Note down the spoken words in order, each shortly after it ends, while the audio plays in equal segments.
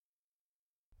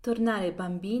Tornare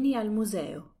bambini al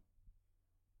museo.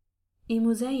 I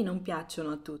musei non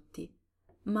piacciono a tutti,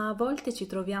 ma a volte ci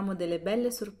troviamo delle belle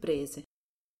sorprese.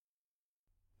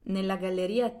 Nella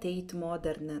Galleria Tate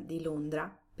Modern di Londra,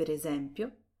 per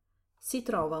esempio, si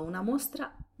trova una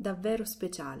mostra davvero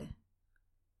speciale.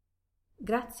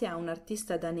 Grazie a un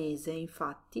artista danese,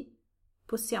 infatti,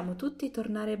 possiamo tutti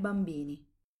tornare bambini.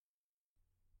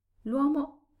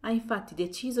 L'uomo ha infatti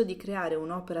deciso di creare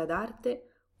un'opera d'arte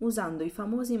usando i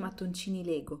famosi mattoncini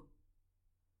Lego.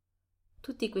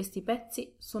 Tutti questi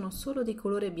pezzi sono solo di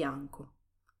colore bianco.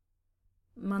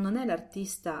 Ma non è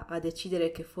l'artista a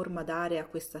decidere che forma dare a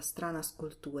questa strana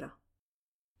scultura.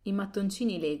 I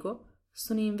mattoncini Lego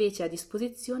sono invece a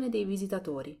disposizione dei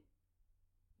visitatori.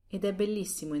 Ed è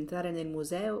bellissimo entrare nel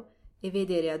museo e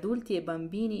vedere adulti e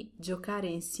bambini giocare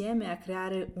insieme a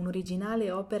creare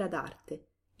un'originale opera d'arte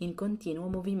in continuo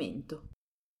movimento.